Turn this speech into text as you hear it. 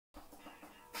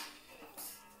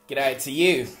G'day to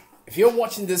you. If you're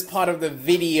watching this part of the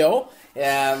video,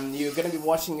 you're going to be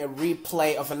watching a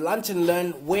replay of a Lunch and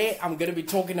Learn where I'm going to be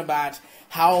talking about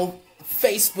how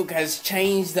Facebook has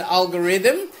changed the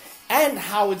algorithm and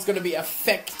how it's going to be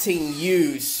affecting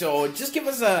you. So just give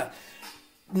us a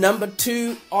number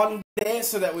 2 on there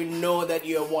so that we know that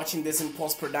you're watching this in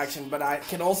post-production. But I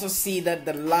can also see that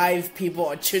the live people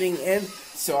are tuning in,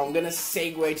 so I'm going to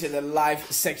segue to the live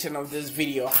section of this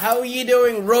video. How are you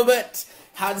doing, Robert?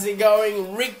 How's it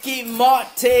going, Ricky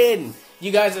Martin?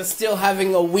 You guys are still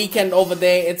having a weekend over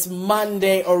there. It's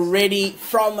Monday already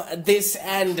from this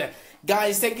end.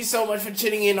 Guys, thank you so much for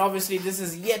tuning in. Obviously, this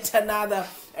is yet another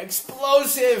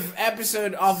explosive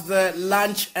episode of the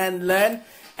Lunch and Learn.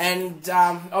 And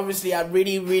obviously, I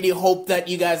really hope that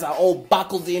you guys are all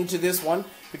buckled into this one,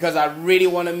 because I really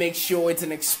want to make sure it's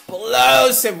an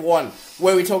explosive one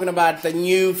where we're talking about the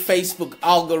new Facebook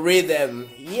algorithm.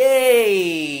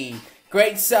 Yay!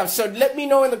 Great stuff. So let me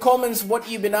know in the comments what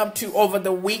you've been up to over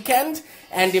the weekend,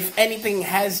 and if anything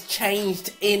has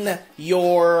changed in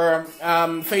your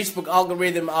Facebook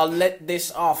algorithm. I'll let this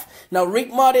off. Now,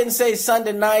 Rick Martin says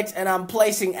Sunday night and I'm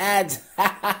placing ads.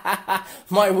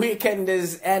 My weekend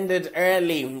is ended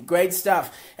early. Great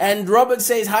stuff. And Robert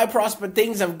says, hi Prosper,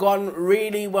 things have gone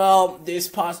really well this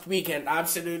past weekend.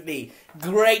 Absolutely.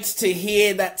 Great to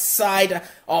hear that side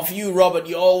of you, Robert.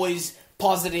 You're always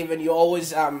positive and you're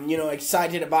always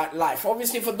excited about life.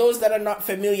 Obviously, for those that are not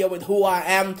familiar with who I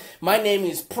am, my name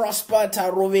is Prosper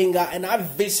Tarovinga, and I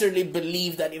viscerally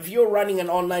believe that if you're running an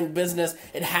online business,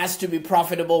 it has to be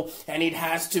profitable and it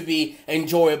has to be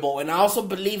enjoyable. And I also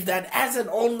believe that as an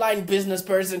online business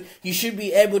person, you should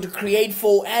be able to create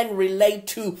for and relate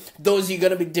to those you're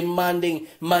going to be demanding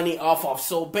money off of.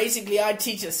 So basically, I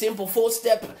teach a simple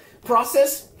 4-step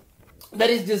process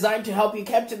that is designed to help you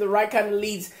capture the right kind of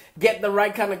leads, get the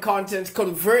right kind of content,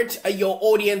 convert your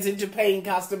audience into paying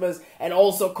customers, and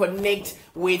also connect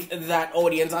with that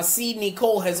audience. I see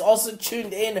Nicole has also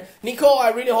tuned in. Nicole, I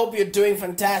really hope you're doing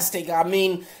fantastic. I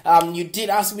mean, you did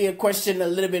ask me a question a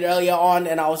little bit earlier on,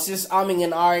 and I was just umming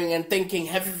and ahhing and thinking,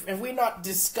 have we not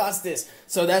discussed this?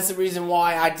 So that's the reason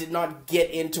why I did not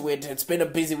get into it. It's been a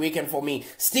busy weekend for me.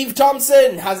 Steve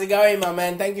Thompson, how's it going, my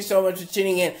man? Thank you so much for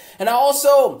tuning in. And I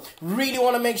also really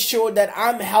want to make sure that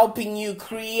I'm helping you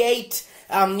create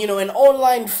an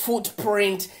online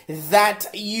footprint that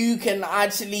you can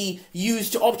actually use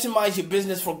to optimize your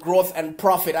business for growth and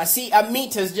profit. I see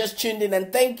Amit has just tuned in,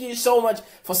 and thank you so much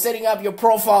for setting up your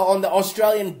profile on the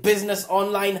Australian Business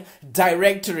Online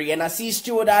Directory. And I see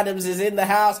Stuart Adams is in the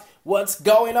house. What's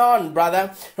going on,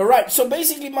 brother? All right, so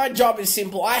basically my job is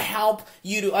simple. I help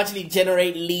you to actually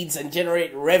generate leads and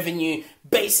generate revenue,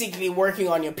 basically working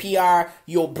on your PR,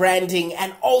 your branding,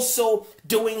 and also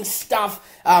doing stuff,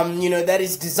 that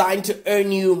is designed to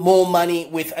earn you more money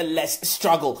with a less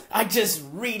struggle. I just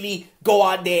really go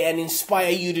out there and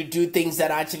inspire you to do things that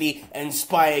actually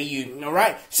inspire you, all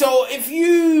right? So if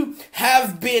you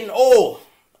have been,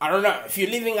 if you're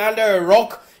living under a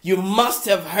rock, you must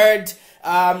have heard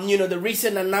the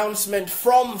recent announcement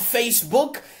from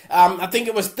Facebook. I think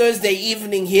it was Thursday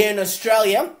evening here in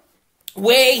Australia,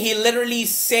 where he literally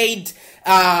said,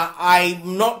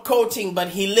 I'm not quoting, but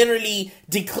he literally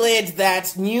declared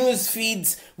that news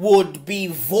feeds would be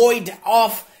void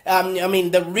of,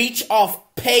 the reach of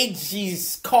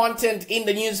pages content in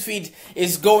the newsfeed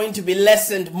is going to be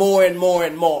lessened more and more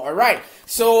and more. All right.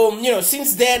 So,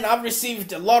 since then, I've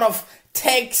received a lot of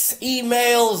texts,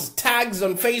 emails, tags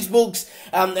on Facebooks,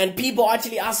 and people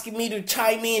actually asking me to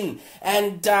chime in.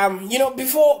 And,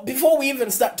 before we even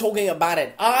start talking about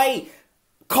it, I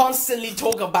constantly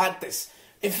talk about this.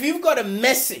 If you've got a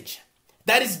message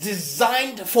that is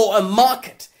designed for a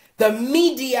market, the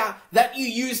media that you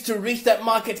use to reach that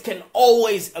market can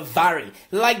always vary.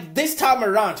 Like this time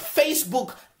around,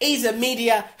 Facebook is a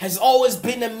media, has always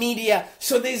been a media,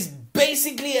 so there's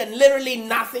basically and literally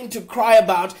nothing to cry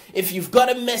about if you've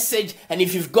got a message and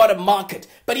if you've got a market.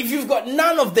 But if you've got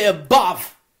none of the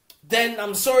above, then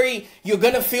I'm sorry, you're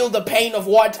going to feel the pain of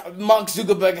what Mark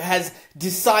Zuckerberg has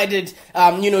decided,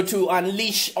 to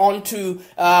unleash onto,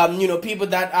 people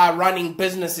that are running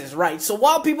businesses, right? So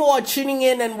while people are tuning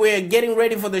in and we're getting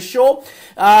ready for the show,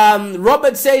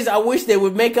 Robert says, I wish they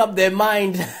would make up their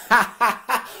mind.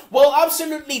 Well,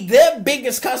 absolutely. Their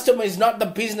biggest customer is not the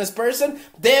business person.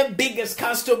 Their biggest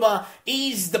customer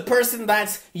is the person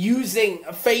that's using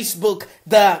Facebook,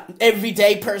 the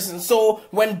everyday person. So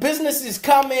when businesses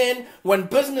come in, when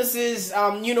businesses,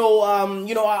 are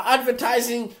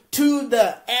advertising to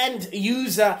the end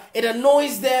user, it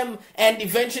annoys them, and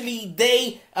eventually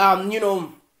they,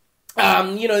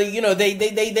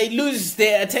 they lose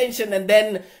their attention, and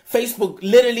then Facebook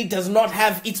literally does not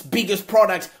have its biggest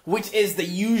product, which is the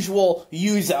usual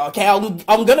user. Okay,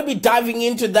 I'm going to be diving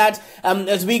into that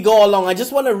as we go along. I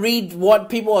just want to read what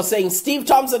people are saying. Steve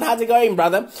Thompson, how's it going,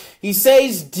 brother? He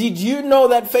says, did you know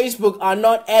that Facebook are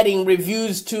not adding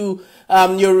reviews to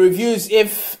your reviews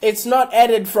if it's not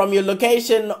added from your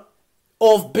location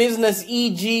of business,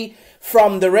 e.g.,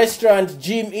 from the restaurant,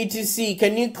 gym, etc.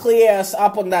 Can you clear us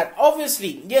up on that?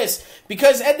 Obviously, yes,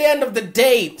 because at the end of the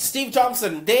day, Steve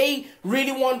Thompson, they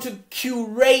really want to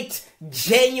curate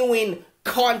genuine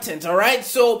content, all right?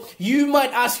 So you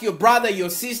might ask your brother,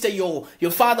 your sister, your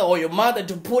father or your mother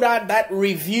to put out that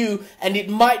review, and it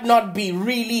might not be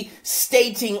really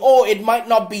stating, or it might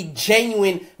not be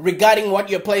genuine regarding what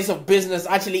your place of business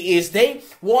actually is. They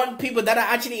want people that are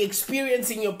actually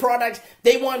experiencing your product.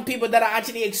 They want people that are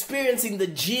actually experiencing the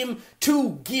gym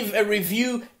to give a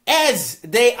review as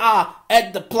they are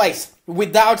at the place,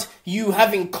 without you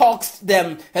having coaxed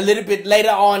them a little bit later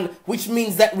on, which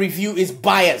means that review is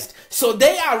biased. So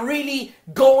they are really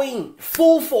going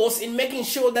full force in making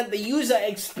sure that the user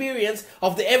experience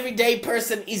of the everyday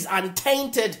person is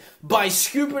untainted by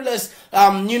scrupulous,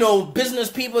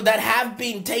 business people that have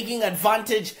been taking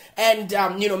advantage and,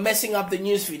 messing up the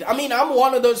newsfeed. I mean, I'm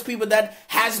one of those people that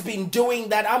has been doing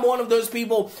that. I'm one of those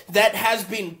people that has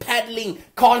been peddling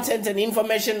content and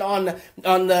information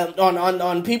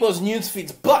on people's news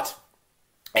feeds. But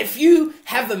if you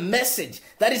have a message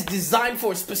that is designed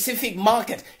for a specific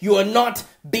market, you are not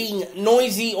being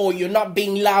noisy or you're not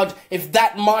being loud if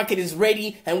that market is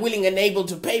ready and willing and able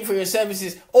to pay for your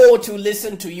services or to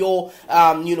listen to your,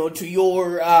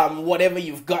 whatever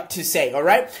you've got to say. All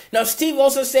right. Now, Steve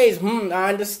also says, I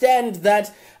understand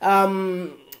that,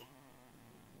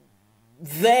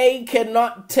 they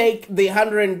cannot take the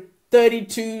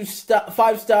 132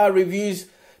 5-star reviews.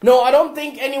 No, I don't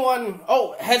think anyone.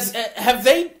 Oh, have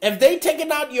they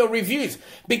taken out your reviews?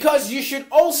 Because you should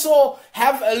also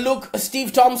have a look,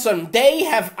 Steve Thompson. They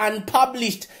have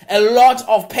unpublished a lot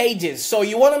of pages, so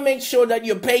you want to make sure that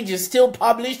your page is still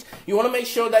published. You want to make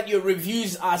sure that your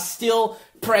reviews are still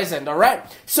present. All right.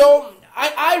 So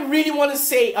I really want to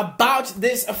say about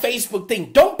this Facebook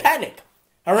thing. Don't panic.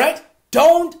 All right.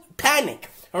 Don't panic.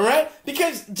 All right?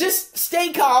 Because just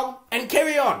stay calm and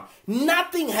carry on.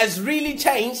 Nothing has really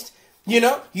changed.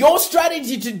 Your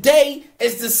strategy today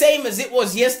is the same as it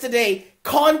was yesterday.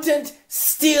 Content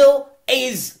still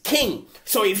is king.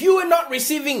 So if you were not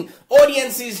receiving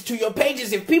audiences to your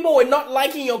pages, if people were not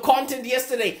liking your content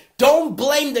yesterday, don't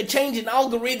blame the change in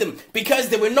algorithm because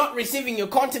they were not receiving your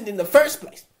content in the first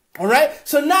place. All right,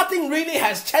 so nothing really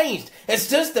has changed. It's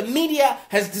just the media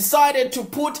has decided to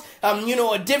put,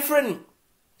 a different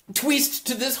twist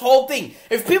to this whole thing.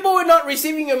 If people were not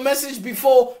receiving your message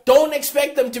before, don't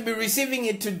expect them to be receiving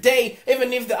it today,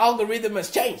 even if the algorithm has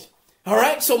changed. All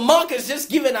right, so Mark has just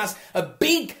given us a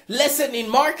big lesson in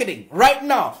marketing right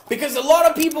now, because a lot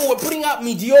of people were putting out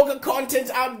mediocre content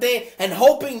out there and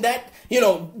hoping that,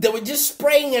 they were just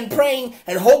spraying and praying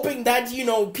and hoping that,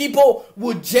 people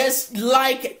would just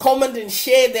like, comment and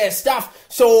share their stuff.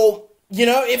 So,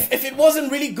 if it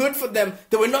wasn't really good for them,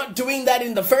 they were not doing that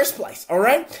in the first place, all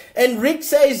right? And Rick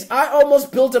says, I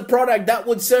almost built a product that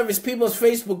would service people's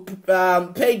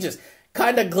Facebook pages.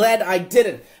 Kind of glad I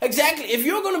didn't. Exactly. If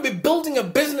you're going to be building a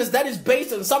business that is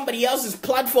based on somebody else's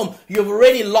platform, you've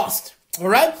already lost. All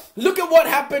right. Look at what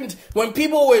happened when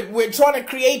people were trying to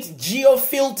create geo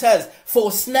filters for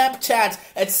Snapchat,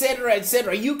 etc.,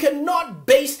 etc. You cannot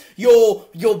base your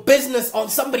business on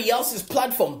somebody else's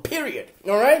platform, period.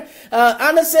 All right.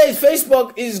 Anna says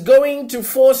Facebook is going to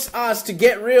force us to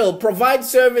get real, provide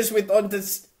service with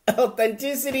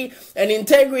authenticity and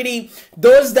integrity.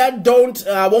 Those that don't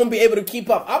won't be able to keep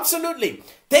up. Absolutely.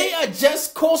 They are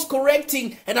just course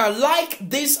correcting, and I like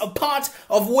this a part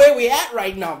of where we're at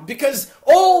right now, because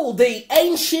all the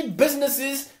ancient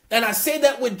businesses, and I say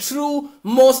that with true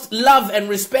most love and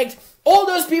respect, all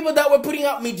those people that were putting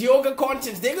out mediocre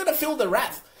content, they're gonna feel the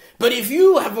wrath. But if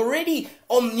you have already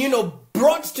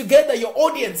brought together your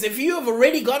audience, if you have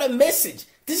already got a message,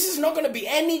 this is not going to be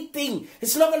anything.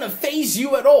 It's not going to faze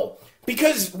you at all,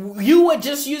 because you were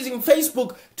just using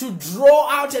Facebook to draw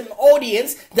out an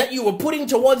audience that you were putting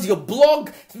towards your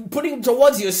blog, putting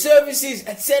towards your services,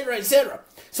 etc., etc.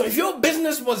 So if your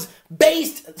business was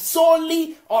based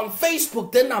solely on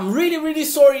Facebook, then I'm really, really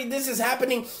sorry this is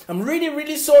happening. I'm really,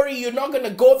 really sorry you're not going to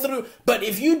go through. But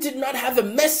if you did not have a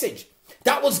message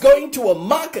that was going to a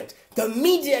market, the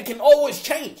media can always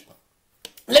change.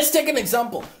 Let's take an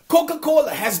example.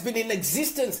 Coca-Cola has been in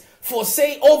existence for,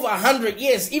 say, over 100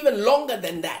 years, even longer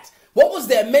than that. What was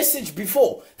their message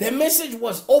before? Their message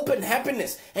was open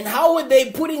happiness. And how were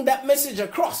they putting that message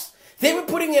across? They were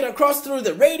putting it across through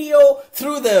the radio,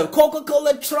 through the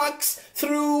Coca-Cola trucks,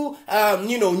 through,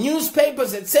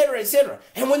 newspapers, etc., etc.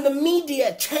 And when the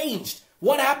media changed,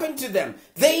 what happened to them?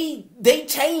 They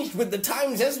changed with the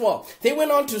times as well. They went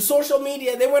on to social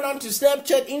media, they went on to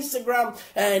Snapchat, Instagram,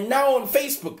 and now on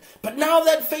Facebook. But now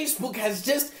that Facebook has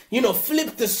just,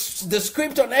 flipped the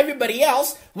script on everybody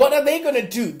else, what are they going to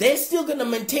do? They're still going to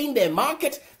maintain their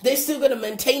market. They're still going to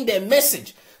maintain their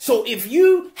message. So if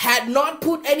you had not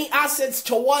put any assets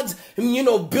towards,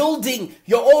 building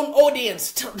your own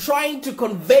audience, trying to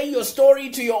convey your story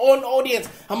to your own audience,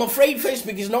 I'm afraid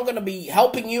Facebook is not going to be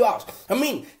helping you out. I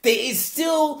mean, there is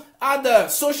still other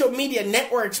social media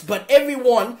networks, but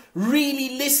everyone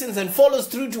really listens and follows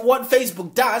through to what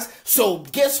Facebook does. So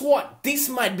guess what? This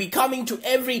might be coming to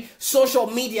every social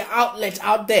media outlet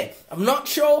out there. I'm not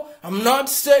sure. I'm not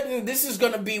certain this is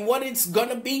going to be what it's going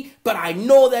to be, but I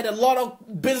know that a lot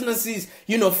of businesses,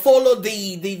 follow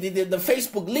the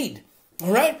Facebook lead.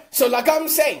 All right. So like I'm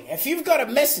saying, if you've got a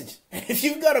message, if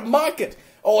you've got a market,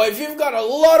 or if you've got a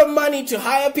lot of money to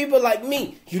hire people like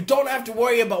me, you don't have to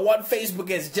worry about what Facebook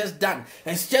has just done.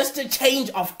 It's just a change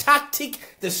of tactic.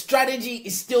 The strategy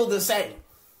is still the same.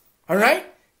 All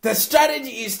right? The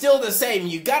strategy is still the same.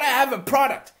 You got to have a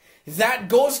product that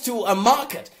goes to a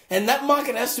market, and that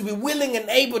market has to be willing and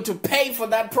able to pay for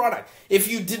that product. If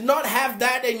you did not have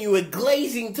that and you were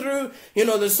glazing through,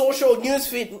 the social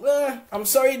newsfeed, I'm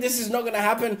sorry, this is not going to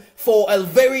happen for a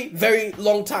very, very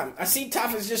long time. I see Taf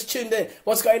has just tuned in.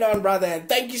 What's going on, brother? And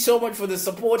thank you so much for the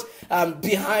support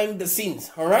behind the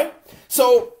scenes. All right.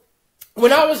 So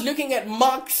when I was looking at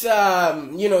Mark's, letter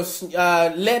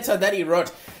that he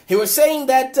wrote, he was saying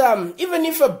that even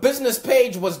if a business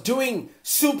page was doing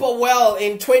super well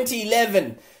in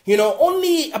 2011,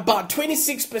 only about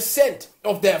 26%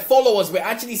 of their followers were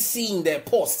actually seeing their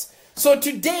posts. So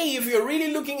today, if you're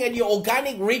really looking at your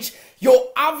organic reach, your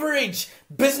average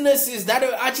businesses that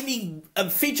are actually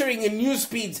featuring in news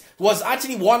feeds was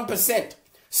actually 1%.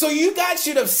 So you guys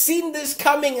should have seen this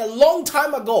coming a long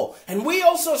time ago. And we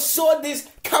also saw this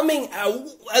coming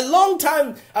a long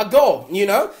time ago,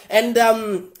 And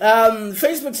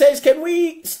Facebook says, can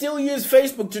we still use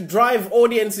Facebook to drive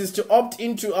audiences to opt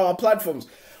into our platforms?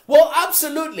 Well,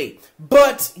 absolutely.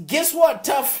 But guess what,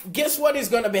 Tough? Guess what is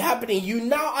going to be happening? You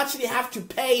now actually have to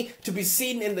pay to be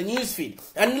seen in the newsfeed.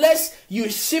 Unless you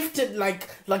shifted like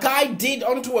I did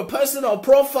onto a personal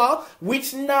profile,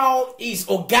 which now is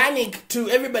organic to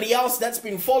everybody else that's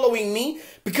been following me.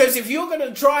 Because if you're going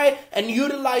to try and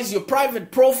utilize your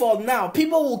private profile now,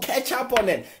 people will catch up on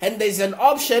it. And there's an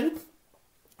option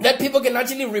that people can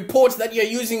actually report that you're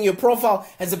using your profile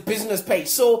as a business page.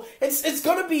 So it's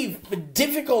going to be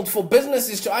difficult for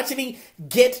businesses to actually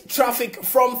get traffic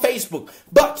from Facebook.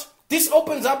 But this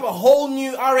opens up a whole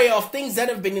new array of things that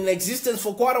have been in existence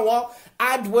for quite a while.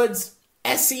 AdWords,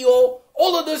 SEO,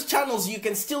 all of those channels, you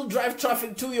can still drive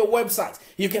traffic to your website.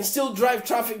 You can still drive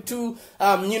traffic to,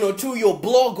 to your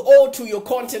blog or to your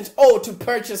content or to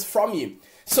purchase from you.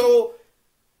 So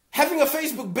having a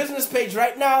Facebook business page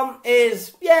right now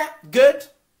is, good.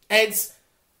 It's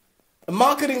a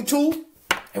marketing tool.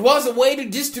 It was a way to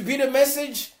distribute a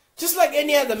message, just like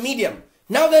any other medium.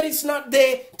 Now that it's not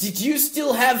there, did you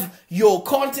still have your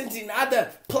content in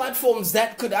other platforms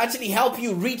that could actually help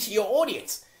you reach your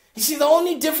audience? You see, the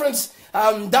only difference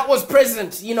that was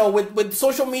present, with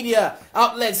social media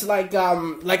outlets like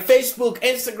Facebook,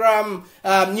 Instagram,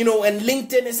 and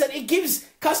LinkedIn, is that it gives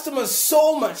customers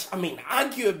so much,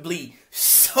 arguably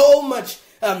so much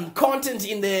content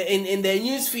in their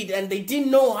newsfeed, and they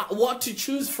didn't know what to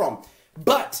choose from.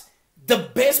 But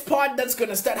the best part that's going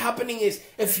to start happening is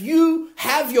if you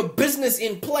have your business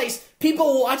in place, people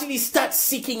will actually start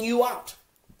seeking you out.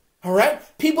 All right,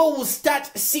 people will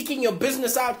start seeking your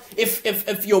business out if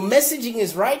your messaging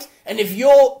is right, and if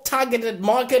your targeted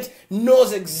market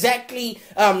knows exactly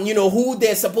who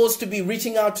they're supposed to be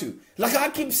reaching out to. Like I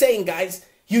keep saying, guys,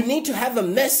 you need to have a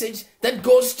message that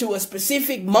goes to a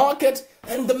specific market,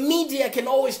 and the media can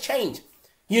always change.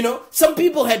 Some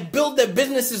people had built their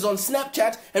businesses on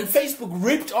Snapchat, and Facebook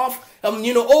ripped off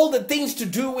all the things to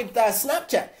do with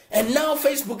Snapchat, and now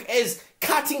Facebook is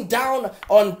cutting down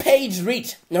on page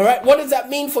reach. All right, what does that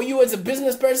mean for you as a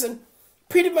business person?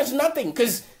 Pretty much nothing,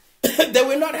 because they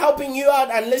were not helping you out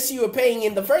unless you were paying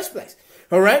in the first place.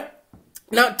 All right.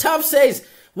 Now, Tav says,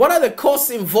 what are the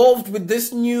costs involved with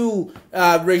this new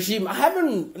regime? I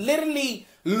haven't literally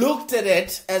looked at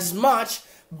it as much,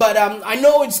 but I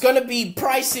know it's gonna be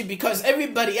pricey because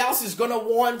everybody else is gonna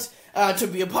want to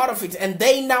be a part of it, and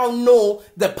they now know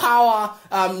the power,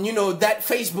 that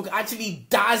Facebook actually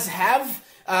does have,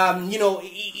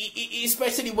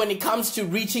 especially when it comes to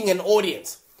reaching an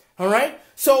audience. All right,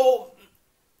 so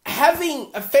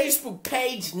having a Facebook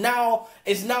page now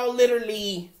is now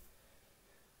literally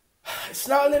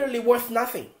worth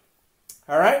nothing.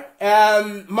 All right,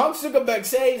 Mark Zuckerberg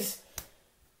says,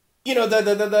 the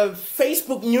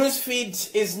Facebook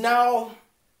newsfeed is now,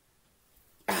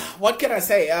 what can I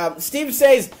say? Steve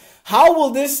says, how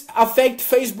will this affect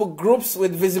Facebook groups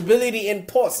with visibility in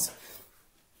posts?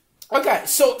 Okay,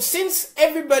 so since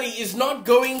everybody is not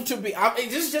going to be,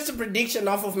 this is just a prediction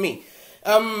off of me.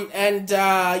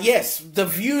 Yes, the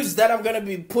views that I'm going to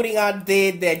be putting out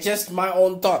there, they're just my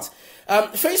own thoughts.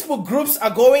 Facebook groups are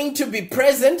going to be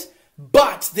present,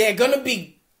 but they're going to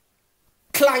be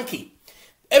clunky.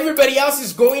 Everybody else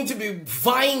is going to be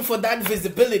vying for that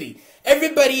visibility.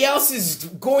 Everybody else is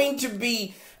going to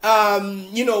be,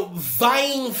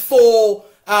 vying for,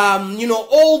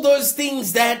 all those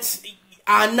things that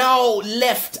are now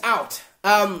left out.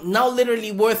 Now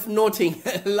literally worth noting.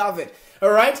 Love it.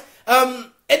 All right. At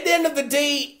the end of the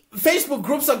day, Facebook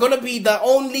groups are going to be the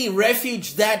only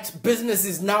refuge that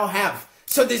businesses now have.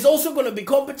 So there's also going to be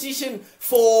competition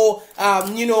for,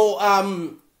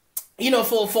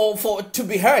 for to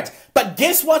be heard. But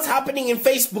guess what's happening in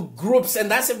Facebook groups?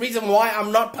 And that's the reason why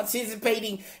I'm not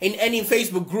participating in any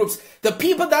Facebook groups. The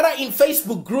people that are in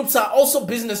Facebook groups are also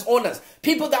business owners.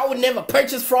 People that would never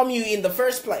purchase from you in the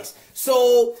first place.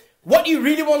 So what you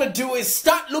really want to do is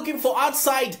start looking for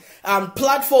outside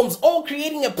platforms, or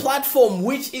creating a platform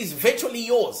which is virtually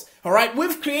yours. All right.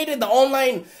 We've created the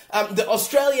the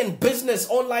Australian business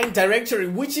online directory,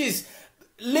 which is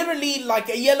literally like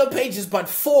a yellow pages, but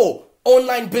for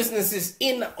online businesses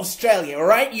in Australia. All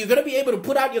right, you're gonna be able to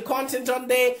put out your content on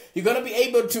there. You're gonna be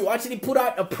able to actually put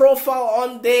out a profile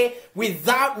on there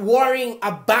without worrying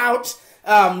about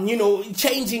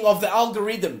changing of the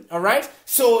algorithm. All right,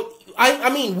 so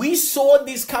I mean, we saw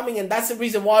this coming, and that's the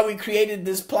reason why we created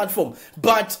this platform.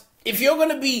 But if you're going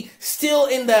to be still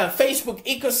in the Facebook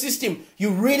ecosystem,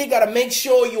 you really got to make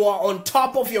sure you are on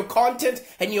top of your content,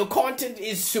 and your content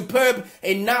is superb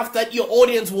enough that your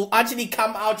audience will actually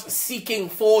come out seeking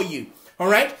for you. All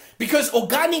right? Because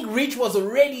organic reach was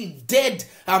already dead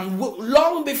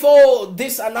long before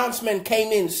this announcement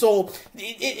came in. So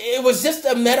it was just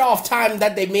a matter of time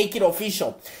that they make it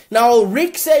official. Now,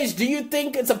 Rick says, do you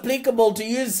think it's applicable to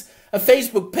use a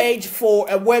Facebook page for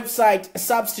a website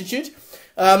substitute?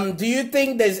 Do you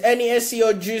think there's any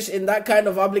SEO juice in that kind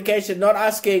of application? Not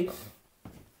asking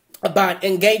about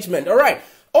engagement. All right.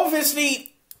 Obviously,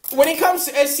 when it comes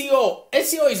to SEO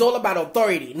is all about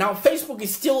authority. Now, Facebook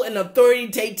is still an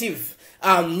authoritative,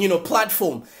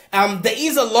 platform. There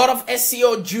is a lot of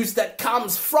SEO juice that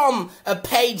comes from a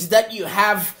page that you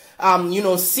have,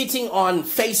 sitting on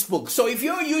Facebook. So if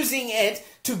you're using it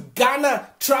to garner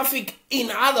traffic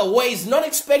in other ways, not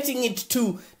expecting it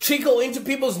to trickle into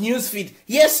people's newsfeed,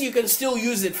 yes, you can still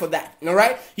use it for that. All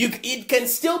right, it can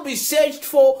still be searched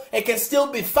for, it can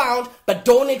still be found, but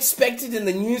don't expect it in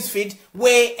the newsfeed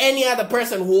where any other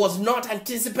person who was not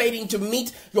anticipating to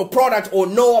meet your product or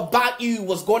know about you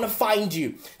was going to find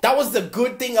you. That was the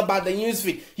good thing about the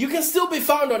newsfeed. You can still be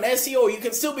found on SEO, you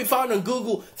can still be found on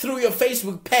Google through your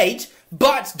Facebook page,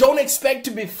 but don't expect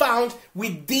to be found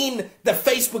within the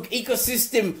Facebook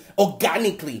ecosystem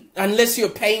organically unless you're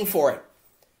paying for it.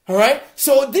 All right.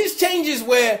 So these changes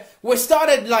were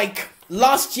started like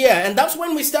last year, and that's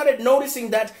when we started noticing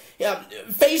that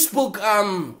Facebook,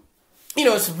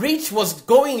 its reach was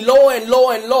going lower and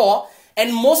lower and lower,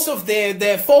 and most of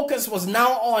their focus was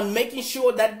now on making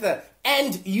sure that the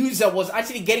end user was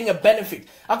actually getting a benefit.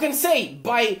 I can say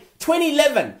by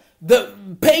 2011. The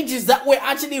pages that were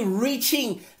actually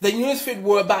reaching the newsfeed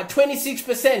were about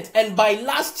 26%. And by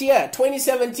last year,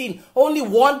 2017, only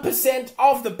 1%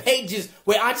 of the pages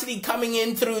were actually coming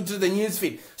in through to the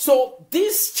newsfeed. So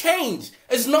this change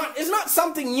is not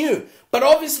something new. But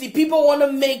obviously, people want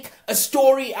to make a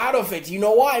story out of it. You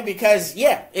know why? Because,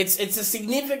 yeah, it's a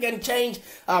significant change,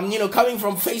 coming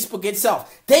from Facebook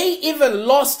itself. They even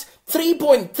lost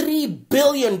 $3.3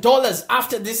 billion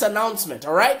after this announcement,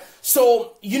 all right?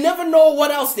 So you never know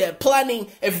what else they're planning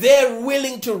if they're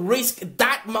willing to risk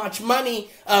that much money,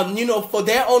 for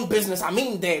their own business. I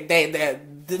mean, they're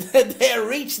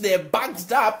rich, they're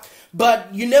bugged up,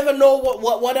 but you never know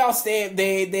what else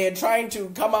they're trying to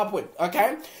come up with,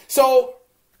 okay? So,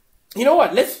 you know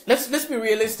what? Let's be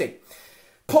realistic.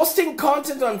 Posting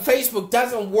content on Facebook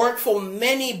doesn't work for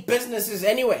many businesses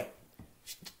anyway.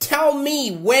 Tell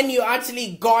me when you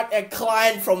actually got a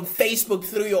client from Facebook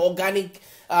through your organic,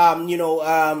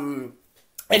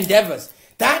 endeavors.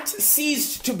 That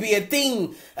ceased to be a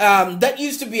thing. That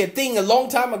used to be a thing a long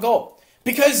time ago.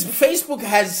 Because Facebook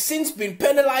has since been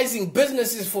penalizing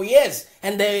businesses for years,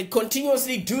 and they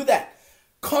continuously do that.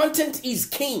 Content is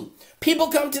king. People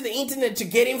come to the internet to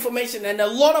get information, and a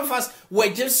lot of us were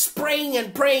just spraying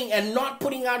and praying and not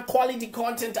putting out quality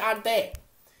content out there.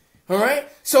 All right?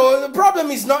 So the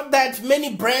problem is not that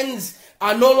many brands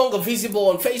are no longer visible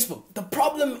on Facebook. The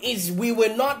problem is we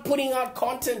were not putting out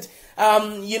content,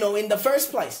 in the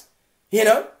first place.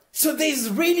 So there's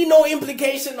really no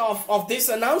implication of this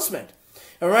announcement.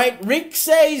 All right, Rick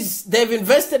says they've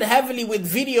invested heavily with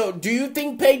video. Do you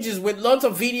think pages with lots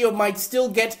of video might still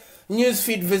get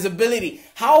newsfeed visibility?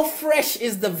 How fresh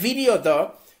is the video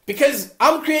though? Because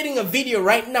I'm creating a video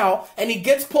right now and it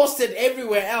gets posted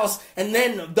everywhere else, and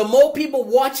then the more people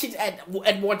watch it at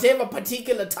whatever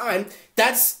particular time,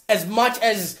 that's as much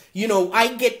as,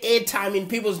 I get airtime in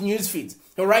people's newsfeeds.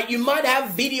 All right, you might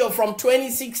have video from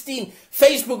 2016.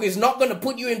 Facebook is not going to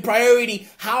put you in priority.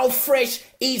 How fresh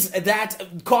is that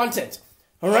content?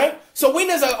 All right, so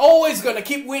winners are always going to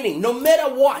keep winning no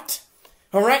matter what.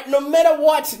 All right, no matter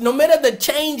what, no matter the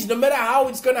change, no matter how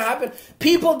it's going to happen,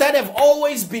 people that have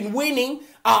always been winning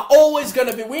are always going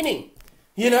to be winning.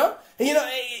 I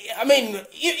mean,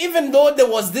 even though there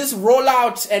was this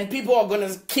rollout and people are going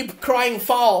to keep crying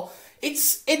foul,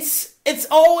 it's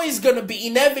always going to be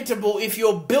inevitable if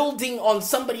you're building on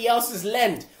somebody else's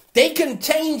land. They can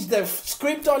change the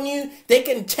script on you. They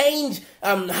can change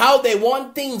how they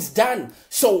want things done.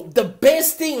 So the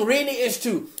best thing really is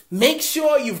to make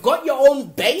sure you've got your own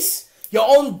base, your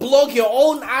own blog, your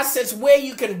own assets where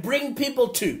you can bring people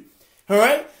to. All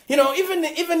right? Even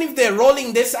if they're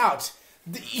rolling this out,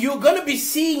 you're going to be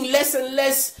seeing less and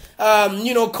less,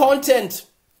 content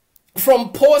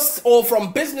from posts or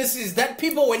from businesses that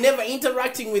people were never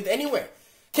interacting with anywhere.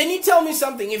 Can you tell me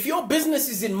something? If your business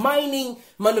is in mining,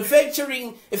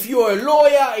 manufacturing, if you're a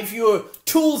lawyer, if you're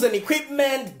tools and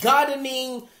equipment,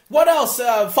 gardening, what else?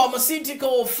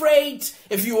 Pharmaceutical, freight,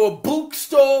 if you're a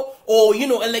bookstore or,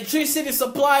 electricity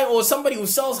supply or somebody who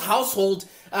sells household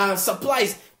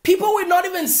supplies, people were not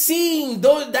even seeing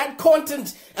that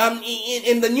content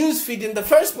in the newsfeed in the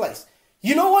first place.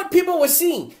 You know what people were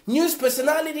seeing? News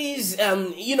personalities,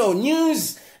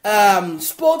 news,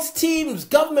 sports teams,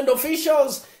 government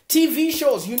officials, TV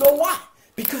shows. You know why?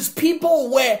 Because people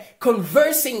were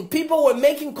conversing, people were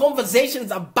making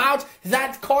conversations about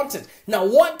that content. Now,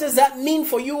 what does that mean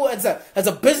for you as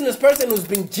a business person who's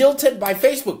been jilted by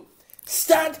Facebook?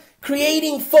 Start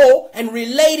creating for and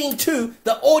relating to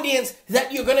the audience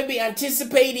that you're going to be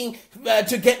anticipating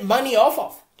to get money off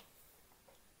of.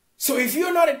 So if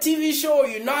you're not a TV show, or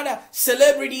you're not a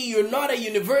celebrity, you're not a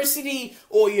university,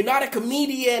 or you're not a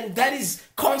comedian that is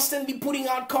constantly putting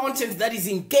out content that is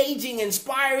engaging,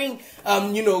 inspiring,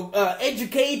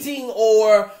 educating,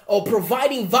 or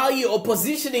providing value or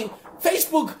positioning,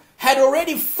 Facebook had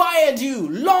already fired you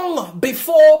long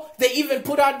before they even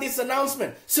put out this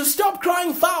announcement. So stop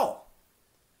crying foul.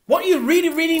 What you really,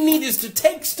 really need is to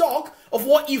take stock of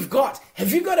what you've got.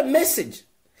 Have you got a message?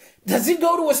 Does it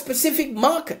go to a specific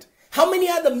market? How many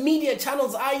other media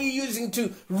channels are you using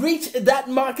to reach that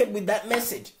market with that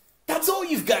message? That's all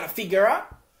you've got to figure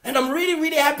out. And I'm really,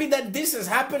 really happy that this has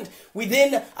happened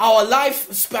within our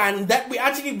lifespan, that we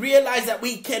actually realize that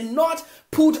we cannot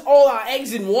put all our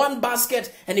eggs in one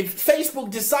basket. And if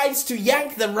Facebook decides to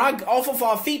yank the rug off of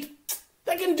our feet,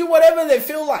 they can do whatever they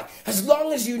feel like. As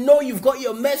long as you know you've got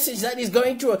your message that is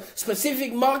going to a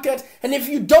specific market. And if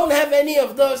you don't have any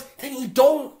of those, then you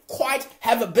don't quite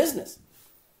have a business.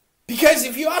 Because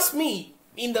if you ask me,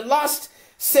 in the last,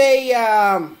 say,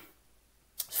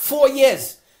 4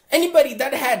 years, anybody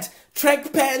that had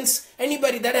track pants,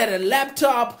 anybody that had a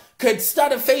laptop could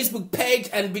start a Facebook page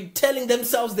and be telling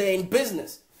themselves they're in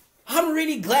business. I'm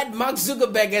really glad Mark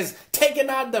Zuckerberg has taken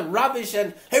out the rubbish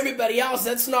and everybody else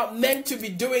that's not meant to be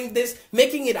doing this,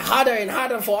 making it harder and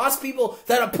harder for us people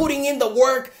that are putting in the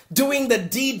work, doing the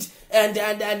deed, and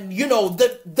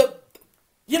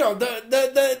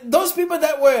those people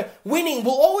that were winning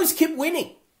will always keep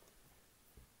winning.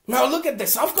 Now look at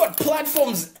this. I've got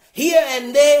platforms here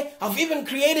and there. I've even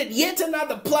created yet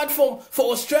another platform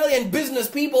for Australian business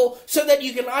people so that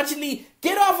you can actually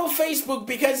get off of Facebook,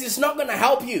 because it's not going to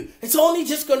help you. It's only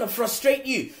just going to frustrate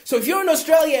you. So if you're in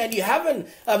Australia and you haven't,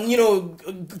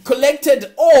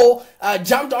 collected or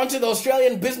jumped onto the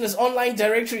Australian Business Online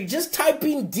Directory, just type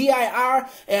in DIR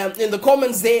in the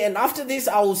comments there. And after this,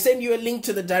 I will send you a link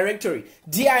to the directory.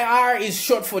 DIR is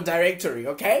short for directory,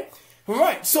 okay? All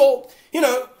right. So,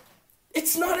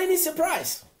 It's not any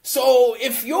surprise. So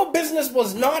if your business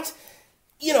was not,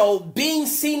 being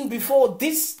seen before,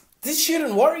 this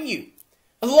shouldn't worry you.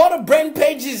 A lot of brand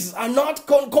pages are not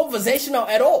conversational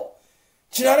at all.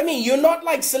 Do you know what I mean? You're not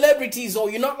like celebrities,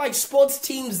 or you're not like sports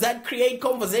teams that create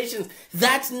conversations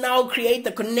that now create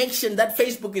the connection that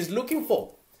Facebook is looking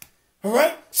for. All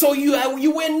right? So you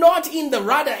were not in the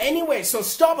radar anyway. So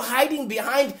stop hiding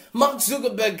behind Mark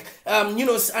Zuckerberg,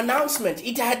 announcement.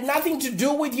 It had nothing to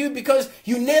do with you because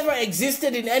you never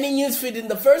existed in any newsfeed in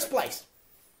the first place.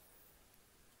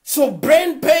 So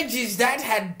brand pages that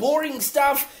had boring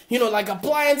stuff, like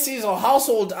appliances or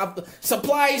household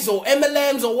supplies or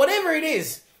MLMs or whatever it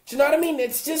is. Do you know what I mean?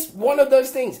 It's just one of those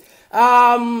things.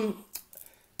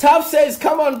 Tough says,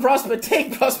 come on, Prosper,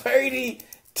 take prosperity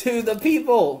to the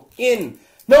people in.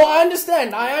 No, I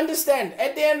understand. At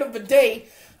the end of the day,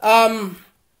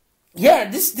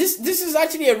 this is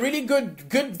actually a really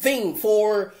good thing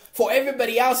for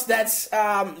everybody else that's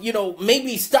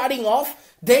maybe starting off.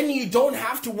 Then you don't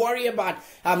have to worry about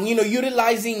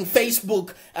utilizing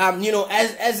Facebook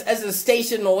as a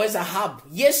station or as a hub.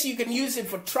 Yes, you can use it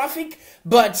for traffic,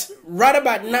 but right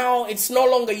about now it's no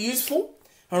longer useful.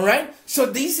 All right, so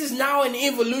this is now an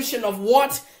evolution of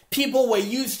what people were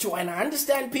used to, and I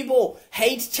understand people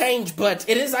hate change, but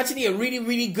it is actually a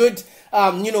really good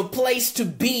place to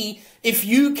be if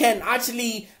you can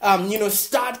actually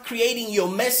start creating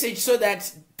your message so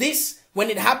that when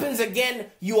it happens again,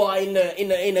 you are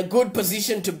in a good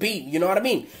position to be. You know what I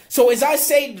mean? So as I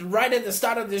said right at the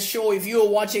start of this show, if you are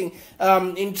watching,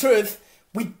 in truth,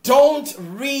 we don't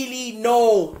really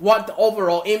know what the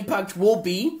overall impact will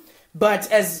be. But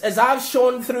as I've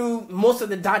shown through most of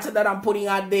the data that I'm putting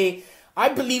out there, I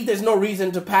believe there's no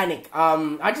reason to panic.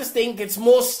 I just think the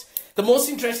most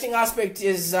interesting aspect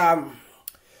is, Mark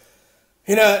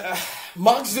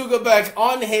Zuckerberg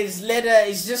on his letter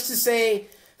is just to say,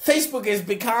 Facebook is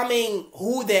becoming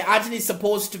who they're actually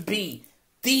supposed to be,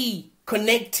 the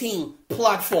connecting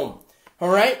platform. All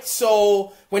right.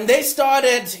 So when they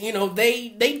started,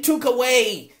 they took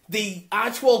away the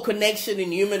actual connection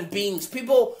in human beings.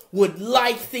 People would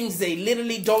like things they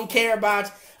literally don't care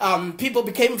about. People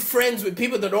became friends with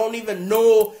people they don't even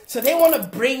know. So they want to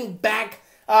bring back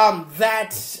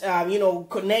that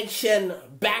connection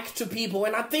back to people.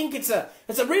 And I think it's a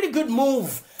really good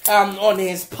move on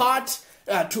his part.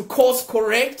 To course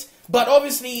correct, but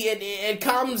obviously it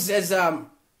comes as a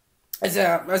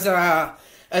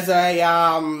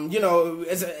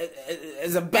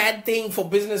bad thing for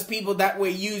business people that were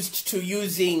used to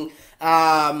using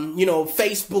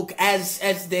Facebook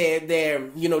as their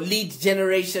lead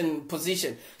generation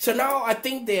position. So now I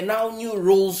think there are now new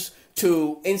rules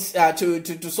to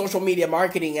social media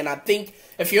marketing, and I think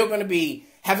if you're going to be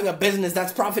having a business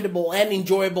that's profitable and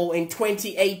enjoyable in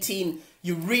 2018,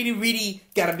 you really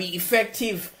got to be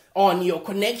effective on your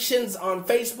connections on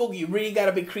Facebook. You really got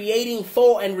to be creating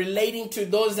for and relating to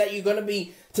those that you're going to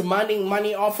be demanding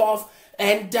money off of.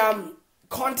 And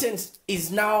content is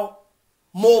now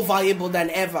more valuable than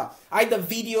ever. Either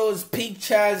videos,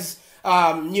 pictures,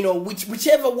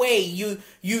 whichever way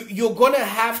you're going to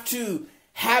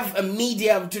have a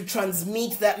medium to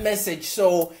transmit that message.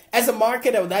 So as a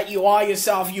marketer that you are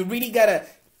yourself, you really got to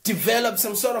develop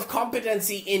some sort of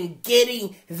competency in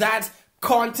getting that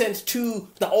content to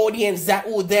the audience that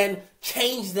will then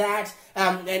change that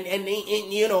and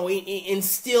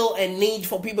instill a need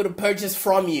for people to purchase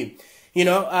from you.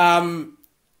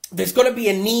 There's going to be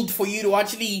a need for you to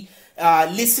actually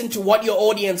listen to what your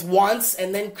audience wants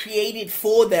and then create it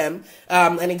for them.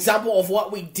 An example of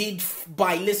what we did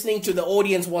by listening to the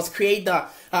audience was create the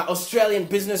Australian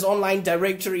Business Online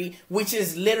Directory, which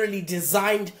is literally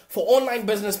designed for online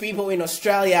business people in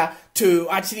Australia to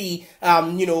actually,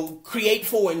 create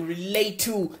for and relate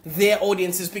to their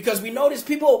audiences, because we noticed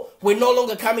people were no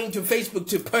longer coming to Facebook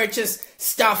to purchase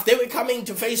stuff. They were coming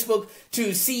to Facebook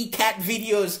to see cat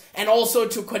videos and also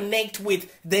to connect with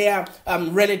their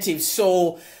relatives.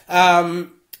 So,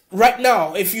 right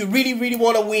now, if you really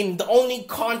want to win, the only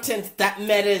content that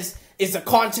matters is the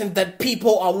content that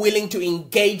people are willing to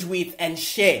engage with and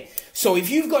share. So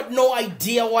if you've got no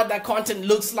idea what that content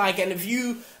looks like, and if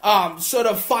you sort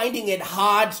of finding it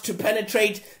hard to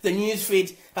penetrate the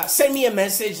newsfeed, send me a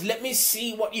message. Let me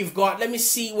see what you've got. Let me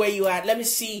see where you're at. Let me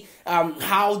see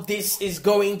how this is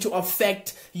going to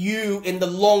affect you in the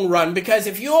long run. Because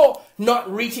if you're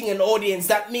not reaching an audience,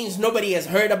 that means nobody has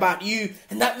heard about you,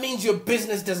 and that means your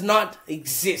business does not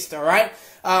exist. All right.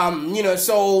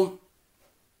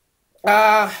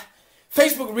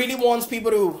 Facebook really wants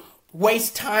people to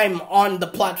waste time on the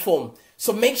platform.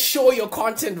 So make sure your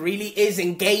content really is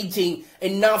engaging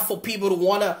enough for people to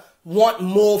want to want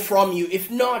more from you.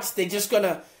 If not, they're just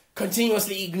gonna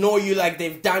continuously ignore you like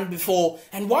they've done before.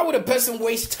 And why would a person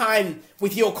waste time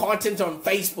with your content on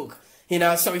Facebook? You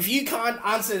know, so if you can't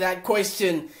answer that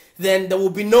question, then there will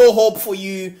be no hope for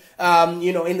you,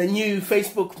 you know, in the new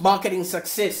Facebook marketing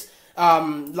success.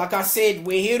 Like I said,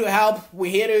 we're here to help.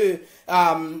 We're here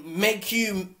to make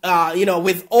you, you know,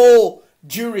 with all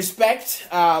due respect,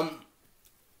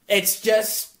 it's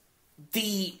just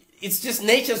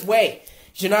nature's way.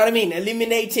 You know what I mean?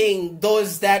 Eliminating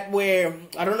those that were,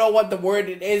 I don't know what the word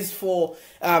it is for,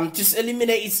 just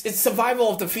eliminate, it's survival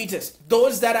of the fittest.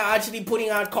 Those that are actually putting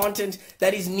out content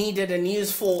that is needed and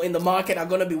useful in the market are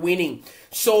going to be winning.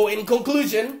 So in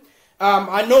conclusion,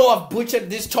 I know I've butchered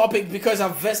this topic because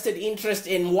I've vested interest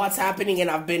in what's happening and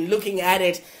I've been looking at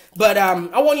it. But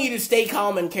I want you to stay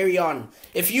calm and carry on.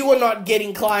 If you were not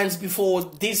getting clients before,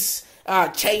 this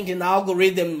change in the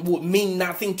algorithm would mean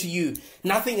nothing to you.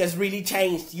 Nothing has really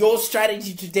changed. Your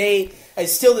strategy today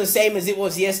is still the same as it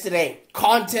was yesterday.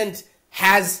 Content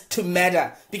has to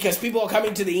matter because people are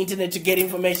coming to the internet to get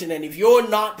information, and if you're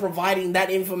not providing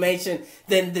that information,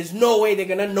 then there's no way they're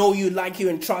gonna know you, like you,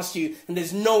 and trust you, and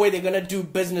there's no way they're gonna do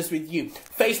business with you.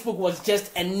 Facebook was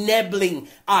just enabling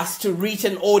us to reach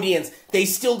an audience.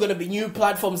 There's still gonna be new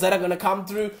platforms that are gonna come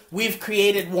through. We've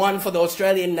created one for the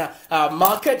Australian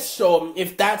market, so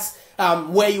if that's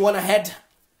where you want to head,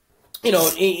 you know,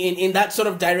 in that sort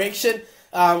of direction,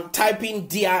 type in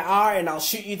DIR and I'll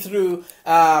shoot you through,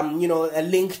 you know, a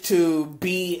link to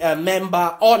be a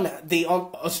member on the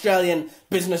Australian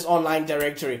Business Online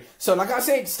Directory. So like I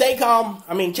said, stay calm.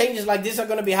 I mean, changes like this are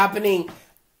going to be happening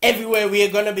everywhere we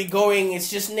are going to be going. It's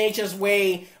just nature's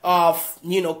way of,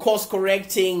 you know, course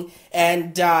correcting.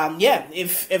 And yeah,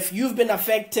 if you've been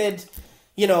affected,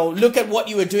 you know, look at what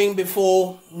you were doing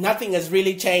before. Nothing has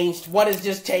really changed. What has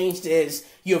just changed is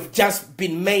you've just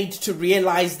been made to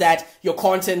realize that your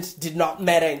content did not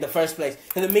matter in the first place.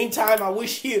 In the meantime, I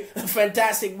wish you a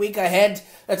fantastic week ahead.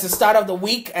 It's the start of the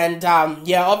week. And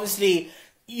yeah, obviously,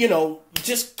 you know,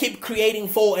 just keep creating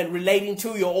for and relating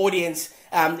to your audience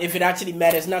if it actually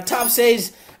matters. Now, Tav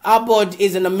says, Upboard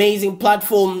is an amazing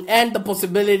platform and the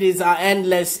possibilities are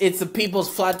endless. It's a people's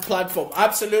flat platform.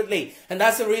 Absolutely. And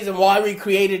that's the reason why we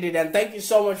created it. And thank you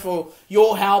so much for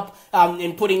your help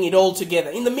in putting it all together.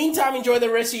 In the meantime, enjoy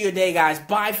the rest of your day, guys.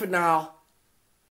 Bye for now.